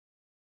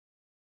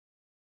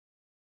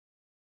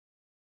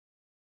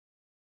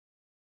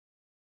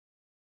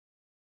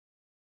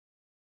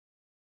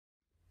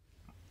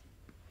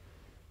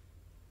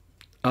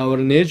Our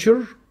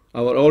nature,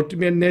 our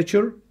ultimate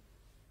nature,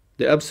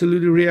 the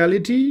absolute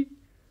reality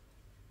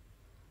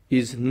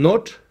is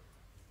not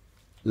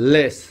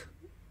less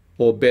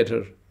or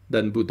better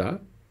than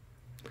Buddha,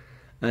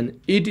 and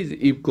it is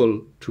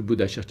equal to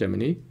Buddha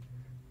Shakyamuni.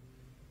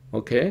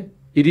 Okay,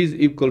 it is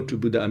equal to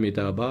Buddha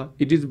Amitabha.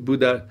 It is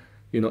Buddha,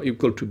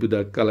 equal to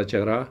Buddha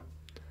Kalachakra,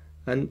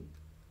 and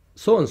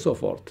so on and so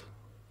forth.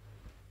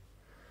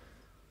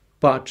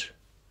 But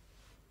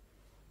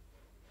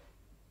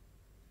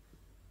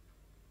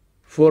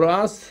for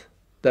us,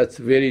 that's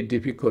very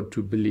difficult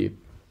to believe.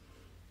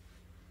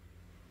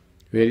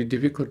 Very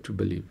difficult to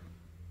believe.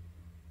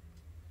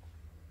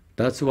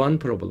 That's one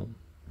problem.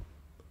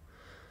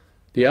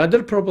 The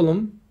other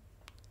problem,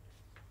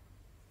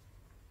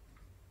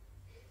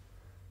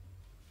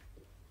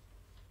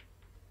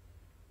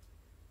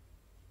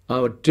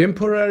 our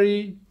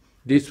temporary,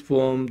 this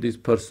form, this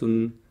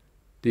person,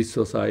 this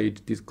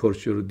society, this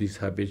culture, this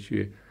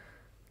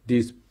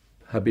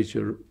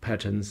habitual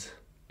patterns,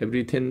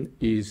 everything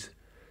is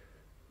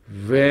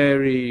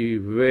very,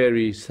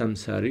 very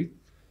samsaric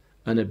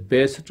and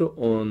based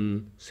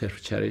on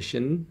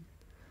self-cherishin,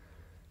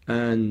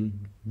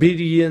 and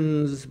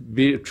billions,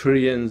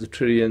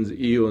 trillions,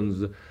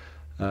 eons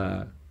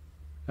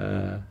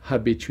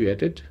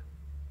habituated,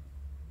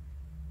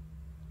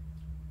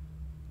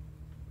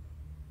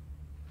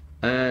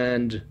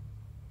 and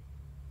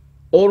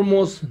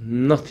almost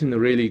nothing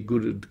really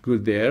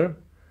good there,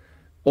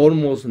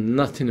 almost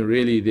nothing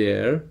really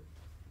there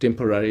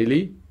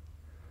temporarily,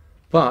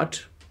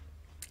 but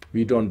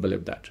we don't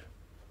believe that.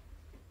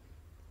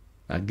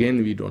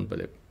 Again, we don't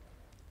believe.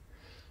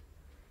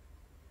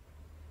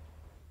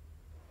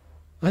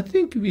 I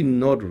think we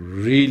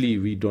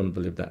don't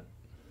believe that.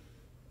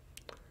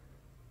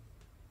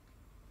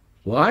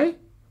 Why?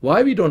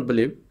 Why we don't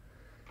believe?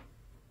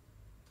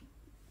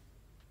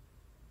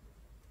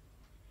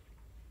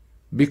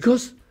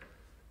 Because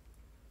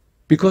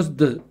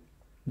the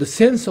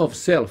sense of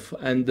self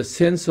and the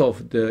sense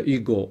of the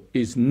ego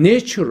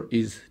nature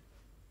is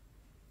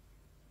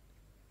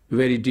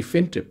very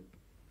defensive,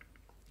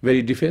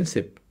 very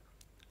defensive.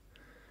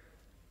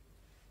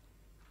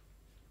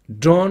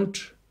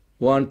 Don't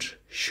want to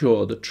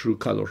show the true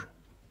color.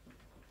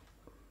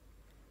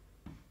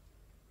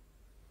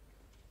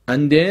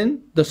 And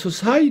then the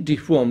society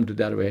formed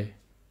that way.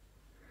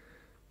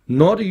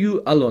 Not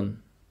you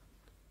alone.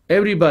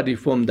 Everybody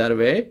formed that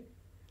way.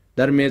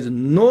 That means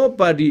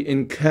nobody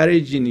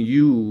encouraging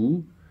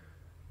you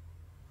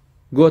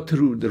go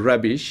through the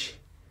rubbish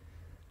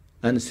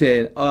and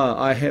say,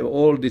 I have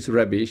all this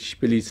rubbish,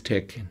 please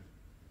take it.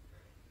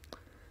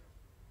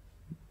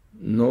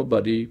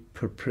 Nobody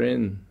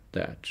preparing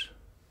that.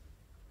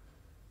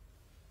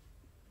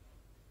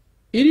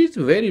 It is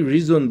very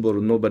reasonable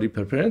nobody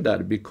preparing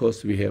that,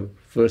 because we have,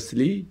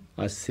 firstly,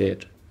 I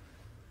said,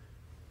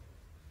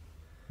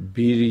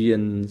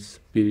 billions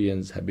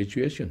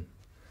habituation.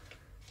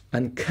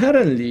 And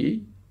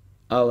currently,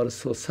 our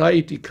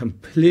society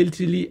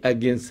completely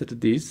against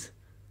this,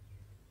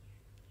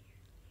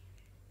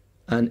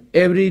 and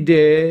every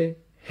day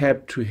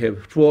have to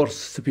have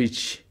forced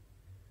speech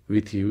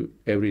with you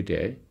every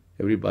day.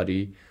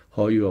 Everybody,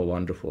 how you are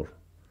wonderful,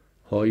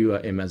 how you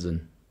are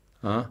amazing,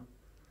 huh?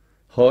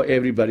 How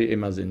everybody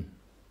amazing.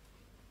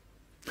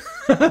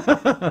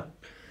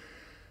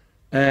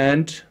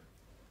 And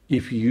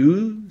if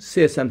you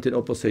say something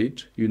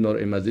opposite, you're not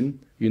amazing,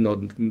 you're not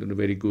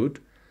very good,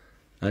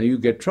 and you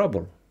get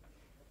trouble.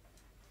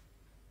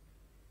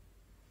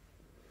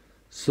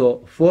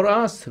 So for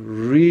us,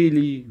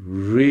 really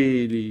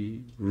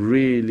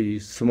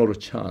small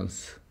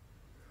chance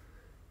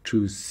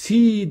to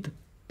see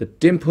the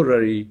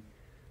temporary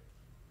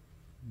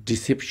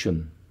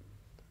deception,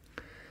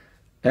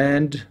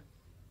 and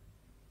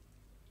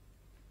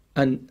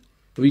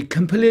we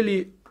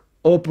completely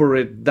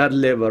operate that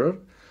level,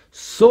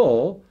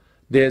 so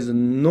there's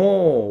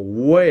no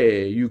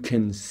way you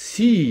can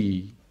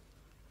see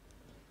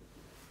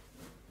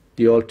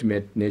the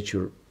ultimate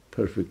nature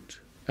perfect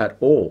at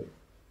all.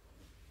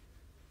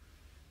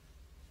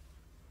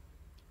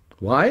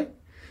 Why?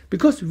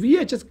 Because we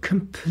are just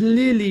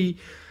completely,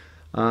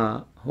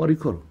 in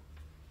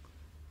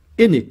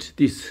it,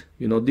 this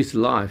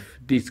life,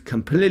 this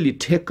completely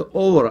take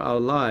over our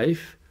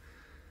life.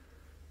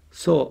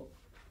 So,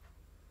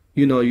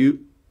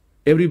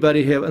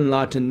 everybody have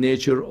enlightened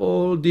nature,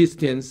 all these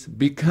things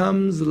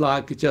becomes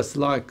just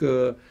like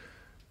a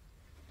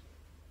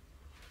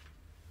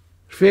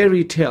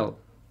fairy tale,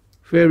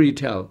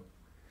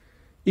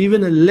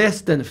 even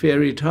less than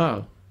fairy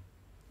tale.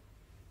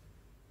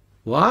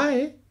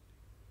 Why?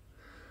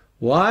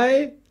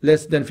 Why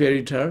less than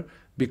fairy tale?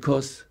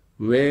 Because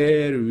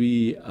where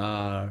we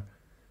are,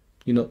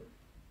 the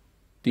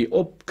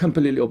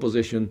completely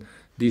opposition,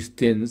 these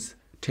things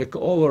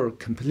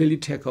completely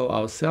take over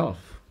ourselves.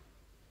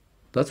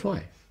 That's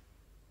why.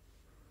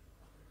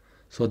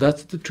 So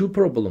that's the two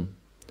problems.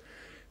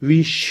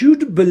 We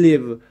should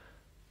believe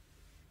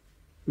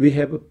we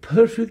have a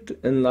perfect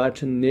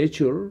enlightened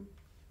nature,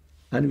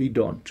 and we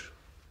don't.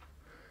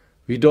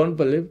 We don't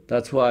believe.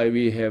 That's why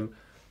we have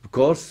of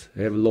course,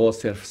 have low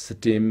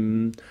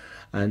self-esteem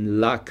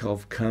and lack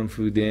of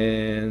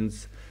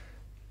confidence,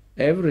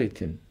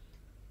 everything.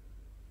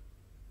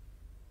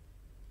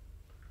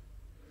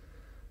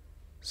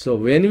 So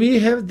when we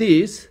have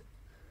this,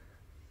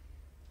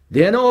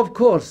 then of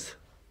course,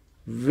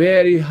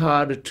 very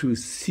hard to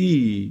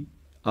see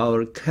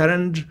our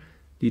current,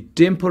 the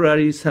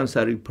temporary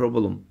samsaric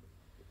problem.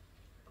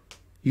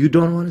 You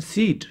don't want to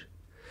see it.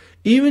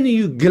 Even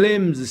you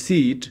glimpse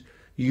see it,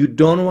 you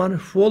don't want to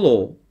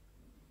follow.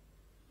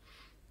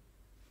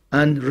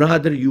 And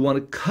rather you want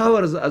to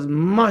cover as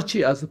much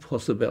as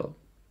possible.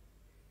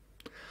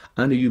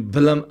 And you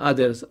blame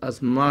others as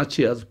much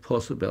as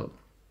possible.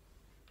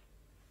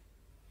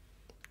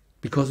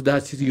 Because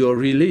that is your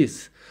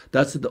release.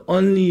 That's the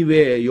only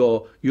way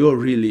your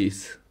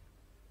release.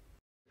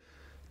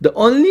 The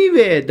only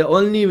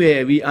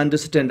way we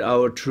understand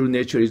our true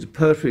nature is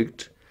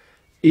perfect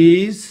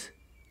is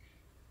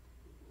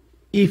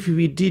if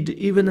we did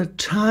even a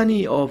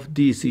tiny of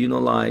this,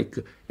 like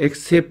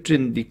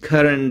accepting the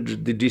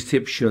current, the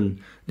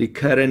deception, the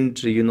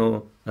current,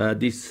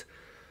 this,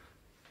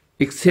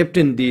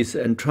 accepting this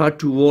and try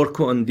to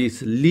work on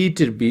this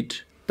little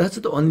bit, that's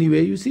the only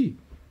way you see.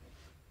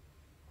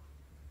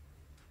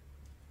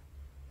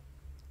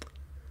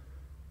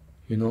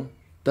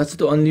 That's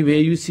the only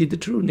way you see the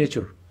true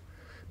nature.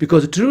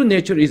 Because true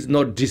nature is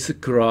not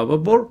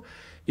describable,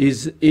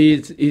 is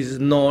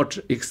not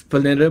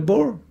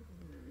explainable.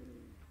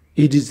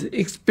 It is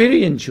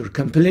experiential,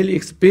 completely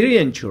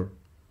experiential.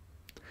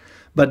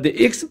 But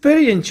the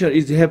experiential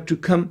is have to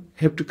come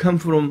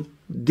from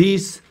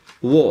this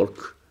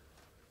work.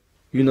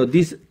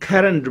 This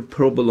current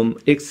problem,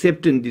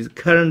 accepting this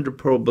current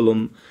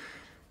problem,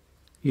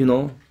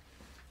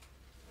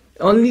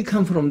 only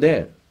come from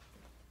there.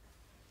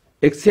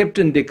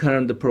 Accepting the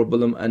current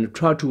problem and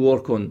try to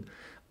work on,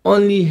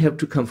 only have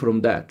to come from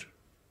that.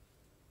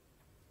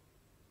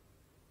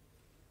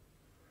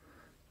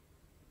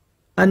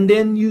 And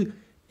then you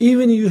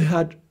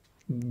had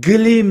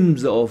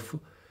glimpse of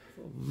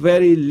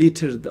very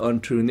little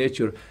on true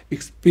nature,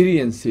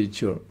 experience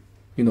nature,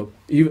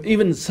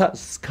 even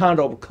such kind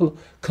of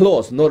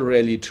close, not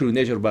really true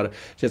nature, but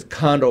just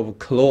kind of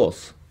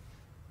close.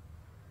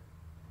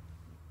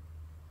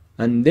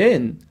 And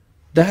then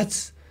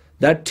that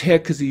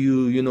takes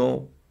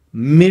you,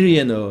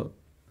 million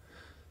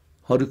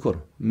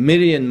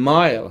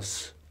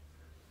miles,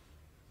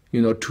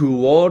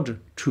 toward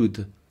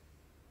truth,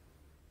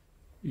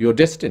 your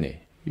destiny,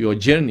 your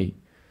journey,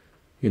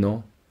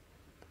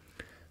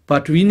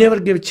 But we never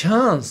give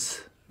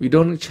chance. We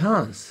don't have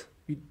chance.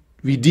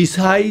 We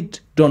decide,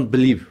 don't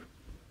believe.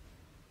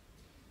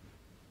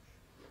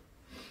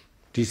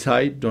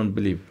 Decide, don't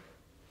believe.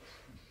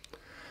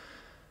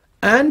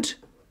 And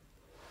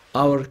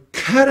our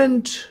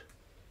current,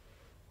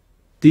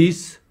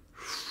 this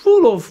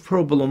full of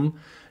problem,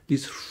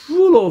 this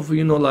full of,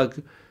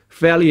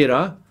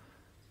 failure,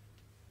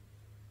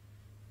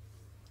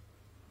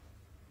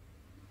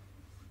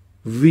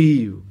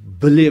 we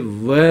believe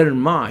very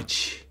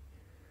much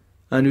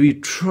and we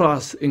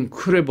trust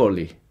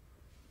incredibly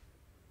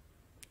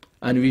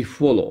and we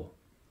follow.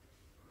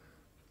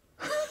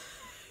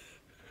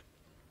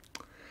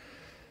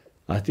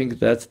 I think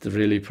that's the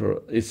really,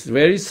 it's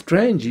very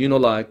strange,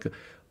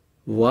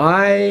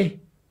 why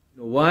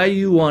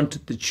you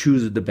want to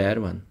choose the bad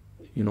one,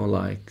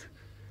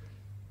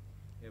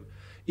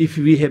 if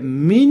we have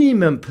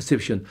minimum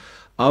perception,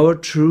 our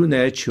true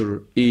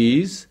nature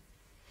is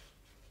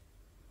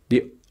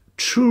the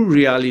true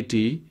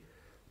reality,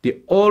 the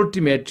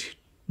ultimate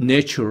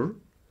nature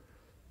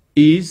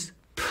is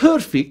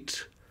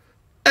perfect,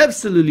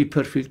 absolutely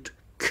perfect,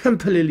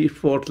 completely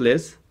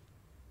faultless.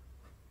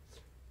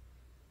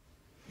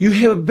 You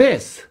have a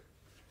base,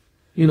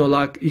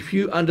 if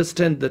you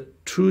understand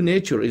that true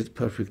nature is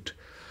perfect.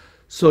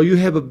 So you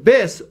have a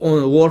base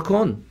on work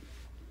on.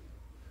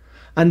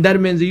 And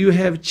that means you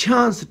have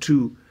chance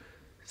to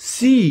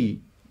see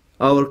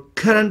our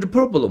current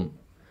problem.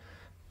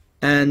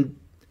 And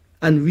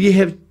we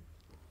have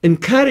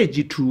encouraged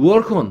you to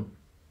work on.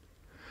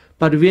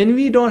 But when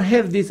we don't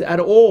have this at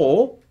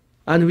all,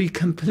 and we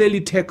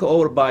completely take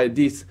over by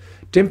this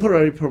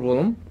temporary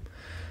problem,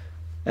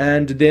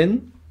 and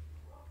then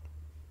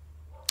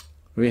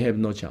we have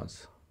no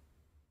chance.